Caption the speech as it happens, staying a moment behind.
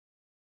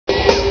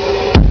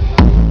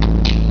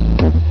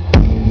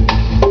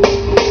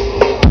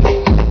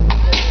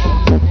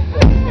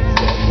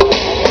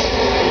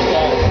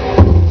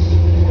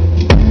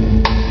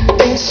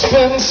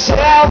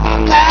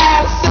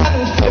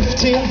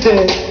15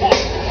 days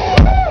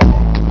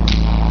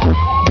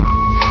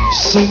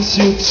since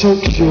you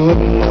took your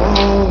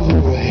love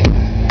away.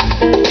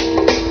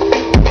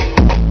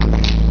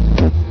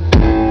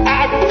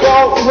 I go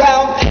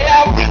round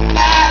every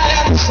night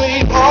and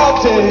sleep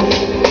all day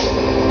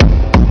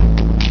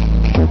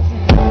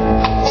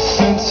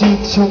since you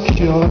took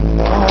your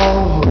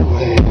love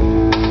away.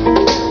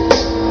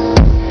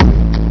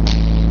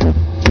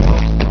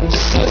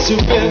 Since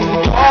you've been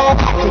gone,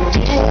 I could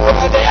do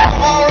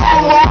whatever I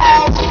want.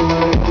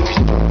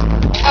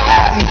 I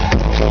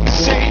could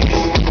see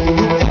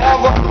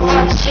whoever I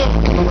should.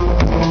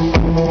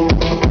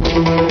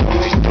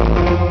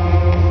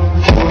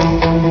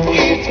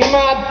 Eat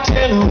my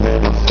dinner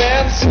in a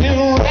fancy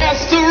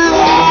restaurant.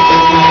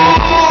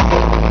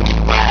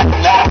 But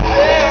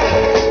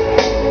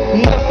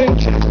nothing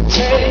can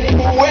take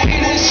away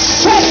this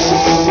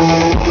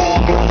stress.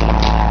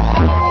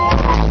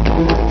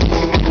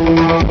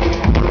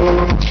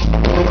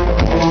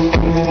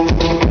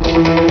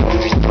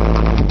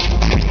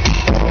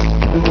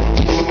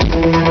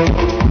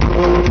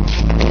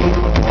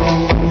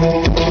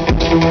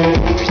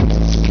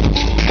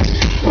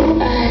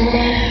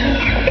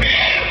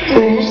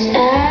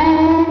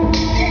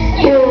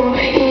 You're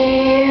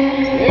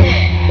here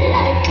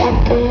like a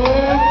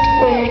bird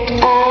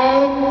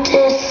without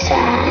the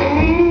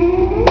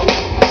sun.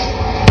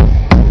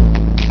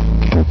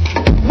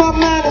 My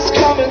man is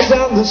coming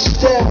down the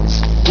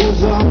steps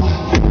with a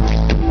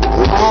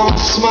long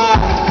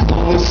smile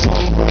on his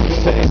sunburned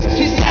face.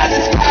 He says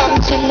it's time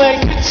to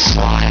make it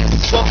shine,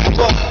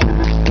 but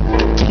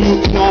do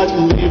not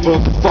leave a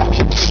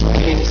fucking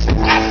trace.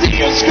 I see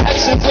your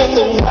scratches on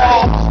the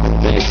wall.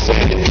 They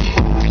say,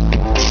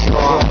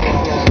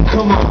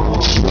 come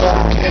on,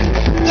 try.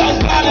 Those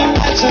bloody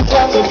matches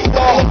on the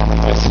floor.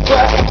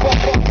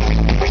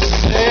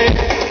 Say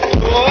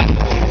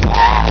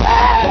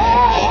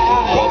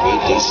What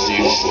did the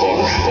sea for?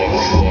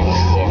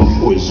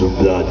 with some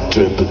blood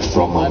dripping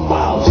from my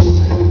mouth.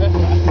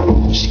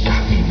 She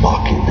got me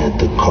mocking at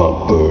the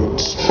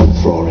cupboards,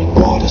 throwing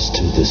waters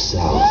to the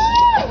south.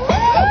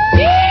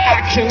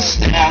 I can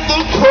stand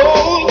the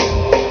cold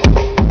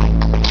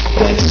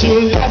that you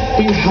left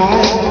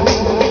behind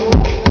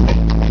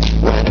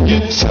when you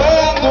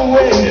turned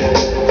away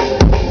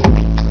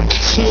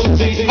to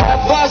the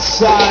other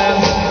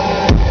side.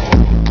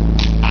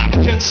 I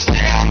can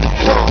stand the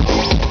cold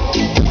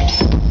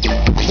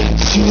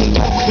that you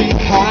left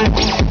behind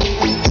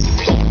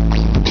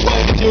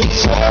when you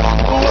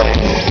turned away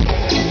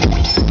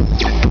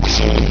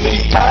to the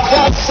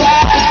other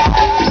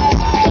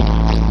side.